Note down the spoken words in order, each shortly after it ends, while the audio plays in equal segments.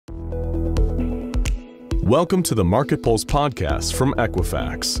Welcome to the Market Pulse podcast from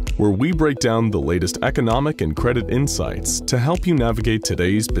Equifax, where we break down the latest economic and credit insights to help you navigate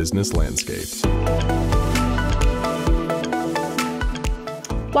today's business landscape.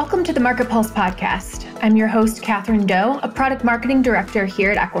 Welcome to the Market Pulse podcast. I'm your host, Catherine Doe, a product marketing director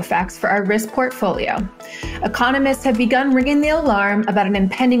here at Equifax for our risk portfolio. Economists have begun ringing the alarm about an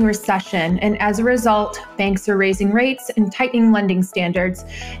impending recession, and as a result, banks are raising rates and tightening lending standards,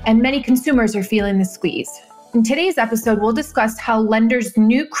 and many consumers are feeling the squeeze. In today's episode, we'll discuss how lenders'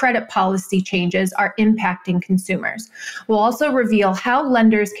 new credit policy changes are impacting consumers. We'll also reveal how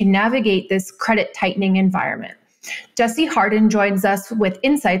lenders can navigate this credit tightening environment. Jesse Harden joins us with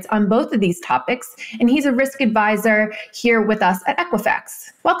insights on both of these topics, and he's a risk advisor here with us at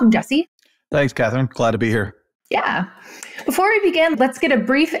Equifax. Welcome, Jesse. Thanks, Catherine. Glad to be here. Yeah. Before we begin, let's get a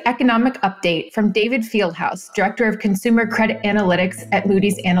brief economic update from David Fieldhouse, Director of Consumer Credit Analytics at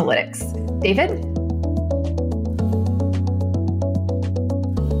Moody's Analytics. David?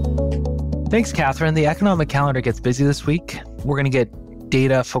 Thanks, Catherine. The economic calendar gets busy this week. We're going to get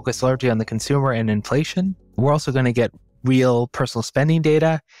data focused largely on the consumer and inflation. We're also going to get real personal spending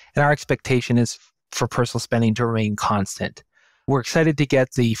data, and our expectation is for personal spending to remain constant. We're excited to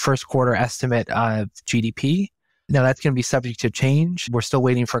get the first quarter estimate of GDP. Now, that's going to be subject to change. We're still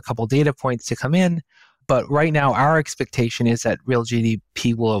waiting for a couple data points to come in, but right now our expectation is that real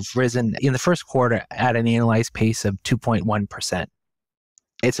GDP will have risen in the first quarter at an annualized pace of 2.1%.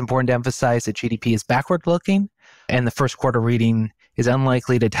 It's important to emphasize that GDP is backward-looking, and the first quarter reading is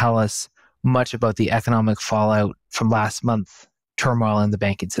unlikely to tell us much about the economic fallout from last month's turmoil in the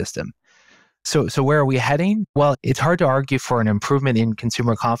banking system. So where are we heading? Well, it's hard to argue for an improvement in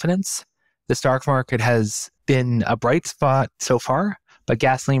consumer confidence. The stock market has been a bright spot so far, but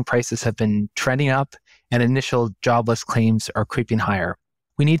gasoline prices have been trending up and initial jobless claims are creeping higher.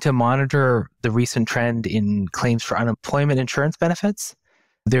 We need to monitor the recent trend in claims for unemployment insurance benefits.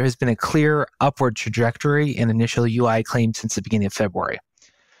 There has been a clear upward trajectory in initial UI claims since the beginning of February.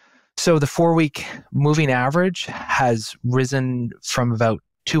 So the 4-week moving average has risen from about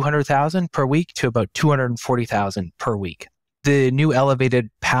 200,000 per week to about 240,000 per week. The new elevated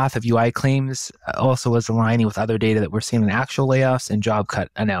path of UI claims also is aligning with other data that we're seeing in actual layoffs and job cut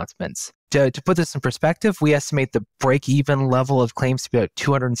announcements. To put this in perspective, we estimate the break-even level of claims to be about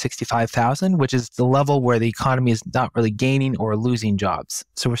 265,000, which is the level where the economy is not really gaining or losing jobs.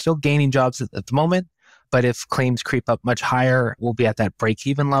 So we're still gaining jobs at the moment, but if claims creep up much higher, we'll be at that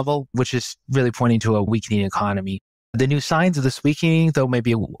break-even level, which is really pointing to a weakening economy. The new signs of this weakening, though, may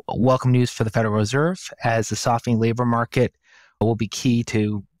be welcome news for the Federal Reserve, as the softening labor market will be key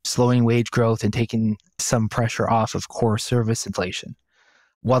to slowing wage growth and taking some pressure off of core service inflation.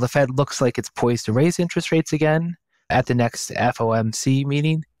 While the Fed looks like it's poised to raise interest rates again at the next FOMC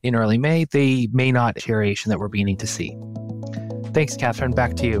meeting in early May, they may not deterioration that we're beginning to see. Thanks, Catherine.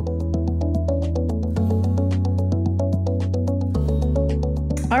 Back to you.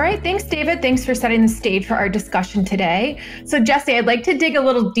 All right, thanks, David. Thanks for setting the stage for our discussion today. So, Jesse, I'd like to dig a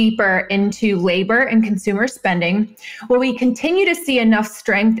little deeper into labor and consumer spending. Will we continue to see enough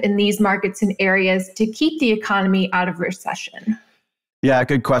strength in these markets and areas to keep the economy out of recession? Yeah,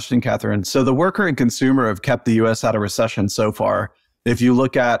 good question, Catherine. So the worker and consumer have kept the U.S. out of recession so far. If you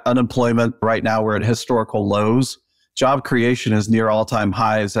look at unemployment right now, we're at historical lows. Job creation is near all-time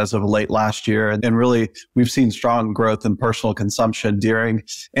highs as of late last year. And really, we've seen strong growth in personal consumption during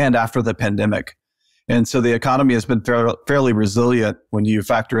and after the pandemic. And so the economy has been fairly resilient when you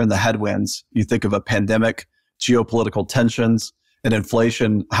factor in the headwinds. You think of a pandemic, geopolitical tensions, and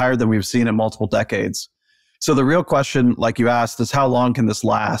inflation higher than we've seen in multiple decades. So the real question, like you asked, is how long can this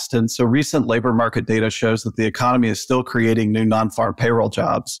last? And so recent labor market data shows that the economy is still creating new non-farm payroll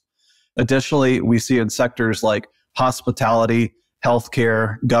jobs. Additionally, we see in sectors like hospitality,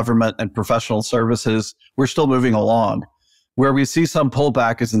 healthcare, government, and professional services, we're still moving along. Where we see some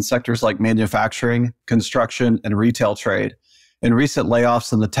pullback is in sectors like manufacturing, construction, and retail trade. And recent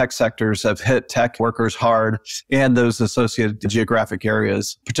layoffs in the tech sectors have hit tech workers hard and those associated geographic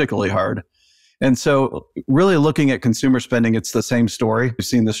areas particularly hard. And so really looking at consumer spending, it's the same story. We've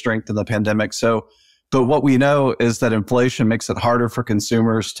seen the strength in the pandemic. But what we know is that inflation makes it harder for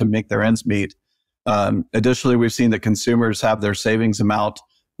consumers to make their ends meet. Additionally, we've seen that consumers have their savings amount,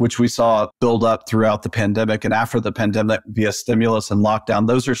 which we saw build up throughout the pandemic and after the pandemic via stimulus and lockdown,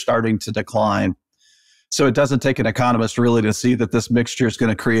 those are starting to decline. So it doesn't take an economist really to see that this mixture is going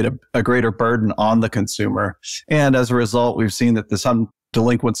to create a greater burden on the consumer. And as a result, we've seen that some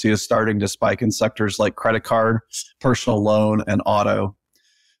delinquency is starting to spike in sectors like credit card, personal loan, and auto.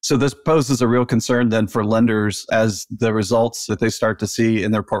 So this poses a real concern then for lenders as the results that they start to see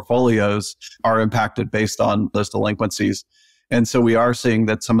in their portfolios are impacted based on those delinquencies. And so we are seeing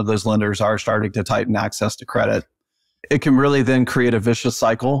that some of those lenders are starting to tighten access to credit. It can really then create a vicious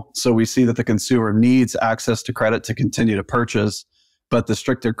cycle. So we see that the consumer needs access to credit to continue to purchase, but the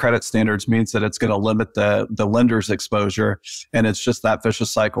stricter credit standards means that it's going to limit the lender's exposure. And it's just that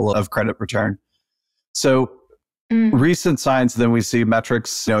vicious cycle of credit return. So recent signs, then we see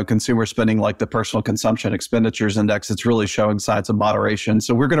metrics, consumer spending like the Personal Consumption Expenditures Index. It's really showing signs of moderation.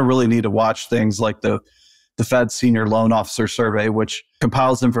 So we're going to really need to watch things like the Fed Senior Loan Officer Survey, which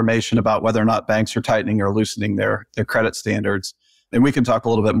compiles information about whether or not banks are tightening or loosening their credit standards. And we can talk a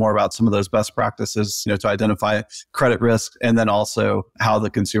little bit more about some of those best practices, to identify credit risk, and then also how the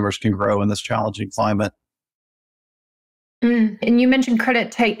consumers can grow in this challenging climate. And you mentioned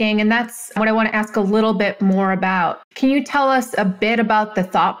credit tightening, and that's what I want to ask a little bit more about. Can you tell us a bit about the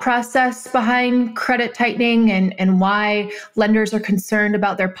thought process behind credit tightening and why lenders are concerned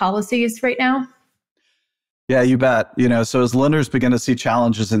about their policies right now? Yeah, you bet. So as lenders begin to see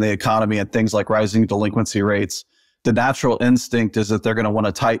challenges in the economy and things like rising delinquency rates, the natural instinct is that they're going to want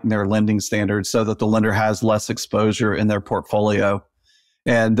to tighten their lending standards so that the lender has less exposure in their portfolio.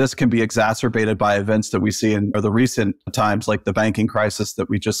 And this can be exacerbated by events that we see in the recent times, like the banking crisis that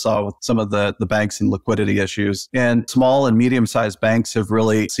we just saw with some of the banks and liquidity issues. And small and medium-sized banks have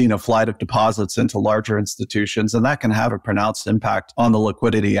really seen a flight of deposits into larger institutions, and that can have a pronounced impact on the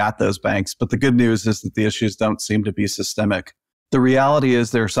liquidity at those banks. But the good news is that the issues don't seem to be systemic. The reality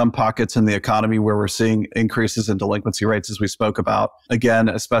is there are some pockets in the economy where we're seeing increases in delinquency rates, as we spoke about. Again,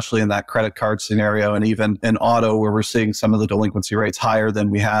 especially in that credit card scenario, and even in auto, where we're seeing some of the delinquency rates higher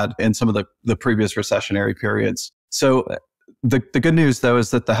than we had in some of the previous recessionary periods. So the good news, though,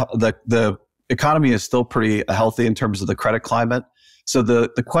 is that the economy is still pretty healthy in terms of the credit climate. So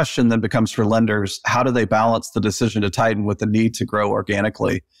the question then becomes for lenders, how do they balance the decision to tighten with the need to grow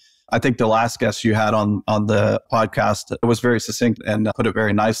organically? I think the last guest you had on the podcast was very succinct and put it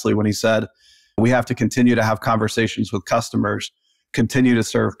very nicely when he said, we have to continue to have conversations with customers, continue to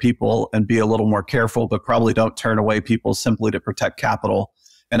serve people, and be a little more careful, but probably don't turn away people simply to protect capital.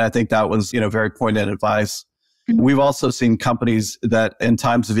 And I think that was, very poignant advice. We've also seen companies that in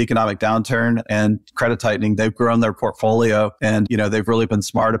times of economic downturn and credit tightening, they've grown their portfolio and, they've really been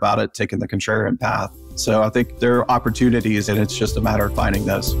smart about it, taking the contrarian path. So I think there are opportunities and it's just a matter of finding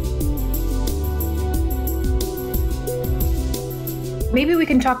those. Maybe we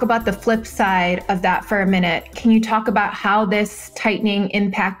can talk about the flip side of that for a minute. Can you talk about how this tightening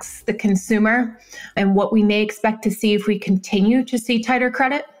impacts the consumer and what we may expect to see if we continue to see tighter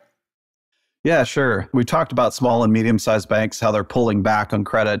credit? Yeah, sure. We talked about small and medium-sized banks, how they're pulling back on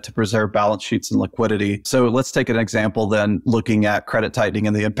credit to preserve balance sheets and liquidity. So let's take an example then, looking at credit tightening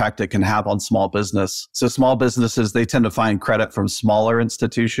and the impact it can have on small business. So small businesses, they tend to find credit from smaller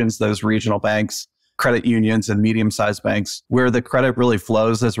institutions, those regional banks, credit unions, and medium-sized banks, where the credit really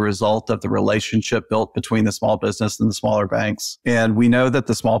flows as a result of the relationship built between the small business and the smaller banks. And we know that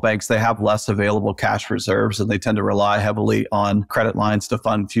the small banks, they have less available cash reserves, and they tend to rely heavily on credit lines to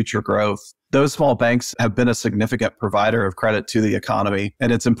fund future growth. Those small banks have been a significant provider of credit to the economy.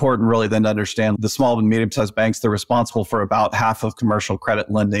 And it's important really then to understand the small and medium-sized banks, they're responsible for about half of commercial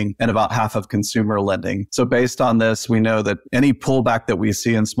credit lending and about half of consumer lending. So based on this, we know that any pullback that we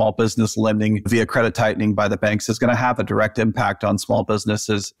see in small business lending via credit tightening by the banks is going to have a direct impact on small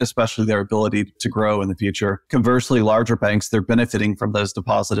businesses, especially their ability to grow in the future. Conversely, larger banks, they're benefiting from those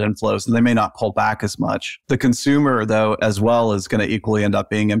deposit inflows and they may not pull back as much. The consumer, though, as well, is going to equally end up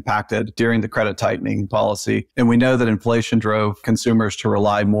being impacted during the credit tightening policy. And we know that inflation drove consumers to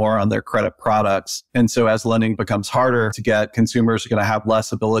rely more on their credit products. And so as lending becomes harder to get, consumers are going to have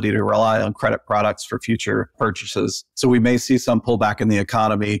less ability to rely on credit products for future purchases. So we may see some pullback in the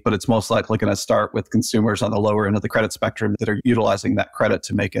economy, but it's most likely going to start with consumers on the lower end of the credit spectrum that are utilizing that credit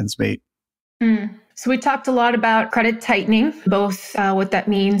to make ends meet. So we talked a lot about credit tightening, both what that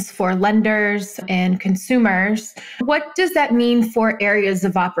means for lenders and consumers. What does that mean for areas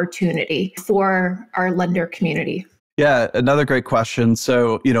of opportunity for our lender community? Yeah, another great question.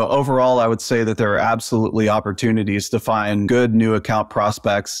 So, overall, I would say that there are absolutely opportunities to find good new account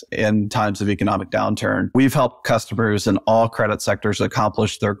prospects in times of economic downturn. We've helped customers in all credit sectors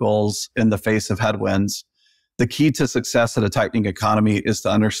accomplish their goals in the face of headwinds. The key to success in a tightening economy is to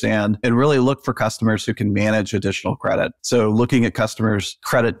understand and really look for customers who can manage additional credit. So looking at customers'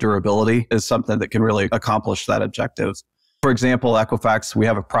 credit durability is something that can really accomplish that objective. For example, Equifax, we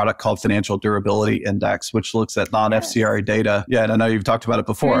have a product called Financial Durability Index, which looks at non-FCRA data. Yeah, and I know you've talked about it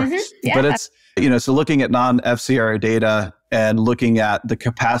before, but it's, so looking at non-FCRA data and looking at the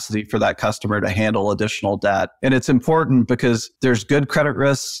capacity for that customer to handle additional debt. And it's important because there's good credit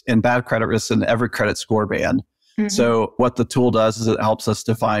risks and bad credit risks in every credit score band. So what the tool does is it helps us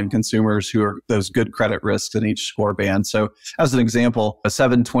define consumers who are those good credit risks in each score band. So as an example, a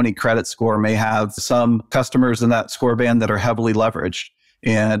 720 credit score may have some customers in that score band that are heavily leveraged,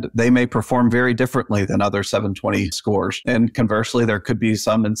 and they may perform very differently than other 720 scores. And conversely, there could be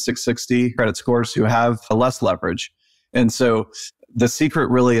some in 660 credit scores who have less leverage. And so the secret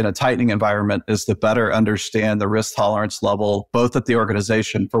really in a tightening environment is to better understand the risk tolerance level, both at the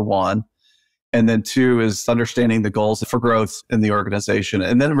organization for one, and then two is understanding the goals for growth in the organization,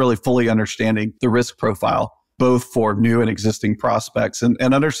 and then really fully understanding the risk profile, both for new and existing prospects, and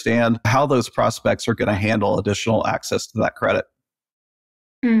understand how those prospects are going to handle additional access to that credit.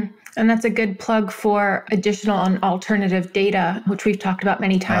 And that's a good plug for additional and alternative data, which we've talked about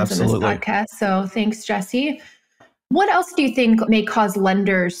many times on this podcast. So thanks, Jesse. What else do you think may cause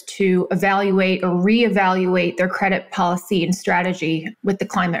lenders to evaluate or reevaluate their credit policy and strategy with the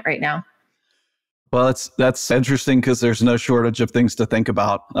climate right now? Well, that's interesting because there's no shortage of things to think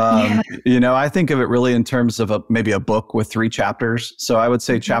about. I think of it really in terms of maybe a book with 3 chapters. So I would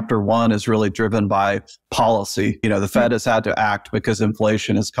say chapter 1 is really driven by policy. The Fed has had to act because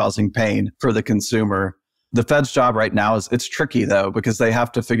inflation is causing pain for the consumer. The Fed's job right now it's tricky though, because they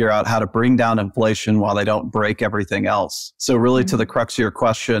have to figure out how to bring down inflation while they don't break everything else. So really to the crux of your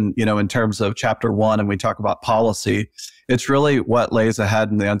question, in terms of chapter 1, and we talk about policy, it's really what lays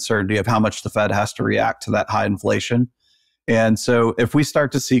ahead in the uncertainty of how much the Fed has to react to that high inflation. And so if we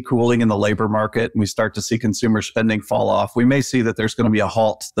start to see cooling in the labor market and we start to see consumer spending fall off, we may see that there's going to be a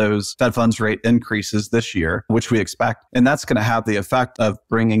halt to those Fed funds rate increases this year, which we expect. And that's going to have the effect of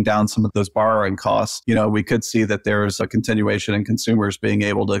bringing down some of those borrowing costs. We could see that there's a continuation in consumers being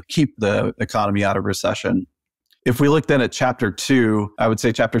able to keep the economy out of recession. If we look then at chapter 2, I would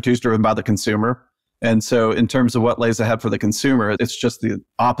say chapter 2 is driven by the consumer. And so in terms of what lays ahead for the consumer, it's just the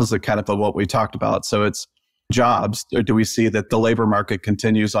opposite kind of what we talked about. So it's jobs. Do we see that the labor market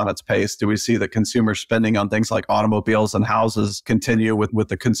continues on its pace? Do we see that consumer spending on things like automobiles and houses continue with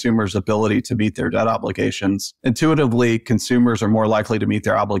the consumer's ability to meet their debt obligations? Intuitively, consumers are more likely to meet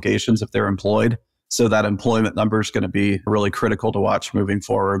their obligations if they're employed. So that employment number is going to be really critical to watch moving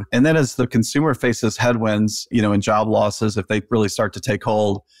forward. And then as the consumer faces headwinds, and job losses, if they really start to take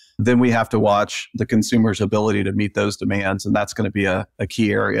hold, then we have to watch the consumer's ability to meet those demands. And that's going to be a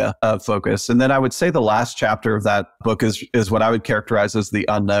key area of focus. And then I would say the last chapter of that book is what I would characterize as the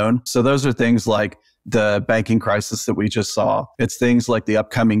unknown. So those are things like the banking crisis that we just saw. It's things like the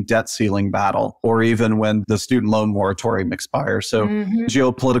upcoming debt ceiling battle, or even when the student loan moratorium expires. So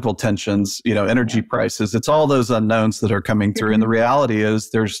geopolitical tensions, energy prices, it's all those unknowns that are coming through. And the reality is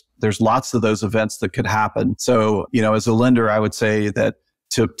there's lots of those events that could happen. So, as a lender, I would say that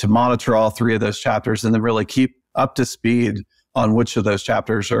to monitor all 3 of those chapters and then really keep up to speed on which of those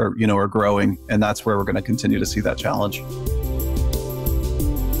chapters are growing. And that's where we're going to continue to see that challenge.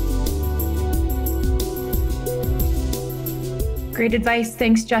 Great advice.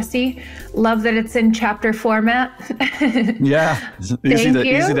 Thanks, Jesse. Love that it's in chapter format. Yeah, easy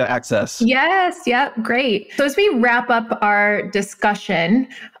to access. Yes. Yep. Great. So as we wrap up our discussion,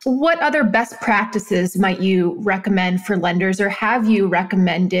 what other best practices might you recommend for lenders, or have you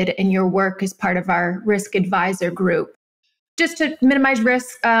recommended in your work as part of our risk advisor group, just to minimize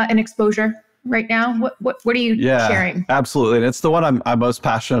risk and exposure? Right now? What are you sharing? Absolutely. And it's the one I'm most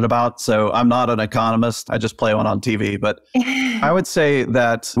passionate about. So I'm not an economist. I just play one on TV. But I would say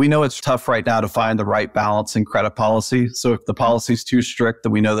that we know it's tough right now to find the right balance in credit policy. So if the policy's too strict,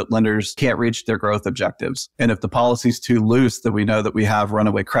 then we know that lenders can't reach their growth objectives. And if the policy's too loose, then we know that we have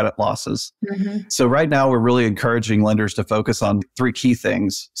runaway credit losses. So right now, we're really encouraging lenders to focus on 3 key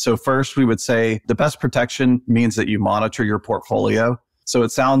things. So first, we would say the best protection means that you monitor your portfolio. So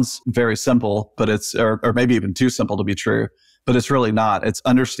it sounds very simple, but or maybe even too simple to be true, but it's really not. It's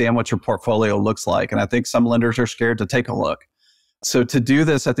understand what your portfolio looks like. And I think some lenders are scared to take a look. So to do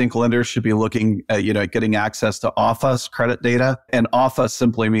this, I think lenders should be looking at, getting access to off-us credit data. And off-us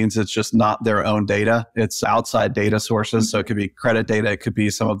simply means it's just not their own data. It's outside data sources. So it could be credit data. It could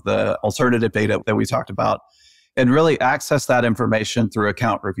be some of the alternative data that we talked about, and really access that information through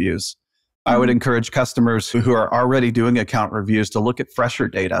account reviews. I would encourage customers who are already doing account reviews to look at fresher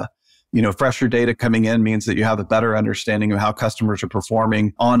data, Fresher data coming in means that you have a better understanding of how customers are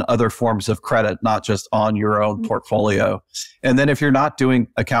performing on other forms of credit, not just on your own portfolio. And then if you're not doing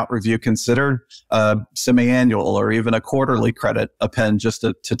account review, consider a semi-annual or even a quarterly credit append just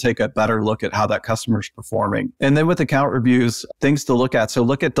to take a better look at how that customer is performing. And then with account reviews, things to look at. So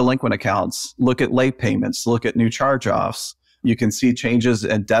look at delinquent accounts, look at late payments, look at new charge-offs. You can see changes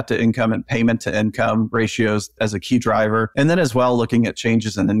in debt to income and payment to income ratios as a key driver. And then as well, looking at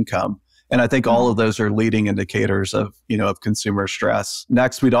changes in income. And I think all of those are leading indicators of consumer stress.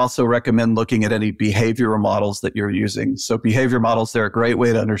 Next, we'd also recommend looking at any behavioral models that you're using. So behavior models, they're a great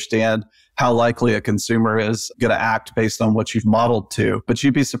way to understand how likely a consumer is going to act based on what you've modeled to. But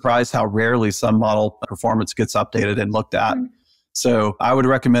you'd be surprised how rarely some model performance gets updated and looked at. So I would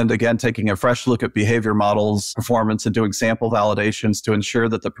recommend, again, taking a fresh look at behavior models, performance, and doing sample validations to ensure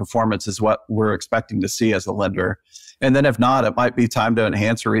that the performance is what we're expecting to see as a lender. And then if not, it might be time to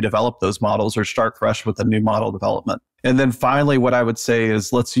enhance or redevelop those models or start fresh with a new model development. And then finally, what I would say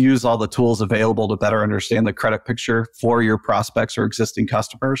is let's use all the tools available to better understand the credit picture for your prospects or existing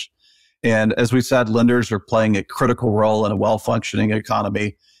customers. And as we said, lenders are playing a critical role in a well-functioning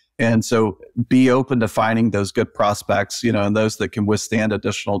economy. And so be open to finding those good prospects, and those that can withstand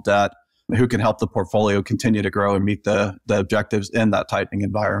additional debt, who can help the portfolio continue to grow and meet the objectives in that tightening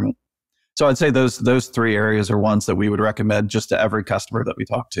environment. So I'd say those three areas are ones that we would recommend just to every customer that we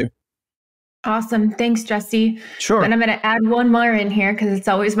talk to. Awesome. Thanks, Jesse. Sure. And I'm going to add one more in here because it's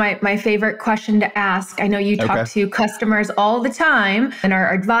always my favorite question to ask. I know you talk to customers all the time and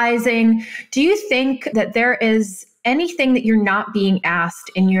are advising. Do you think that there is anything that you're not being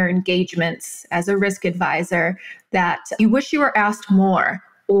asked in your engagements as a risk advisor that you wish you were asked more,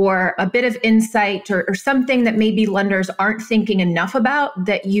 or a bit of insight or something that maybe lenders aren't thinking enough about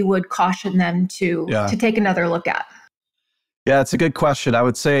that you would caution them to take another look at? Yeah, it's a good question. I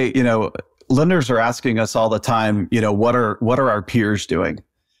would say, lenders are asking us all the time, what are our peers doing?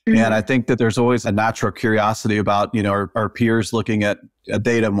 Mm-hmm. And I think that there's always a natural curiosity about, our peers looking at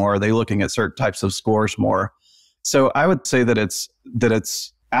data more? Are they looking at certain types of scores more? So I would say that it's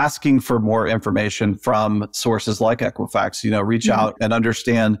asking for more information from sources like Equifax, reach out and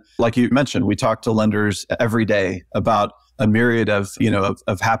understand, like you mentioned, we talk to lenders every day about a myriad of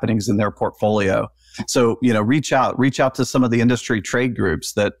happenings in their portfolio. So, reach out to some of the industry trade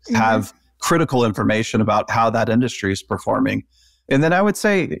groups that have critical information about how that industry is performing. And then I would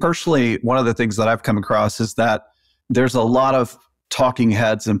say, personally, one of the things that I've come across is that there's a lot of talking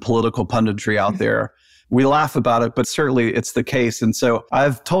heads and political punditry out there. We laugh about it, but certainly it's the case. And so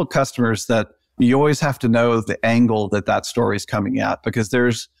I've told customers that you always have to know the angle that story is coming at, because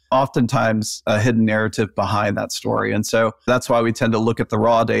there's oftentimes a hidden narrative behind that story. And so that's why we tend to look at the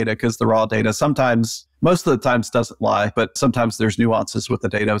raw data, because the raw data most of the times doesn't lie, but sometimes there's nuances with the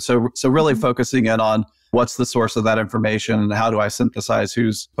data. So really focusing in on what's the source of that information and how do I synthesize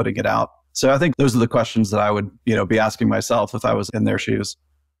who's putting it out. So I think those are the questions that I would, be asking myself if I was in their shoes.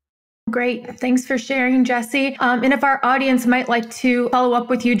 Great. Thanks for sharing, Jesse. And if our audience might like to follow up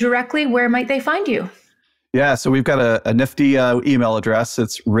with you directly, where might they find you? Yeah, so we've got a nifty email address.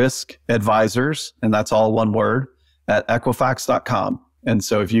 It's riskadvisors, and that's all one word, at Equifax.com. And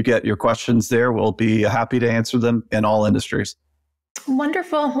so if you get your questions there, we'll be happy to answer them in all industries.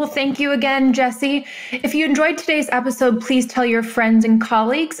 Wonderful. Well, thank you again, Jesse. If you enjoyed today's episode, please tell your friends and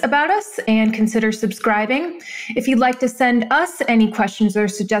colleagues about us and consider subscribing. If you'd like to send us any questions or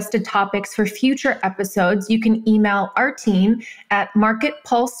suggested topics for future episodes, you can email our team at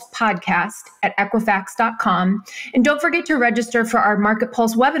marketpulsepodcast@equifax.com. And don't forget to register for our Market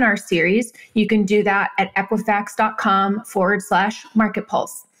Pulse webinar series. You can do that at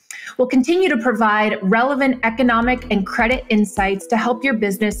equifax.com/marketpulse. We'll continue to provide relevant economic and credit insights to help your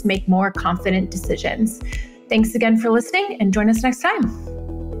business make more confident decisions. Thanks again for listening, and join us next time.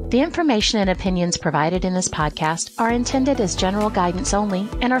 The information and opinions provided in this podcast are intended as general guidance only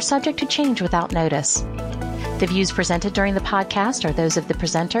and are subject to change without notice. The views presented during the podcast are those of the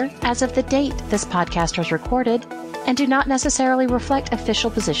presenter as of the date this podcast was recorded and do not necessarily reflect official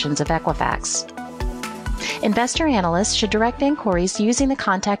positions of Equifax. Investor analysts should direct inquiries using the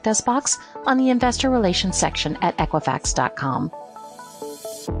Contact Us box on the Investor Relations section at Equifax.com.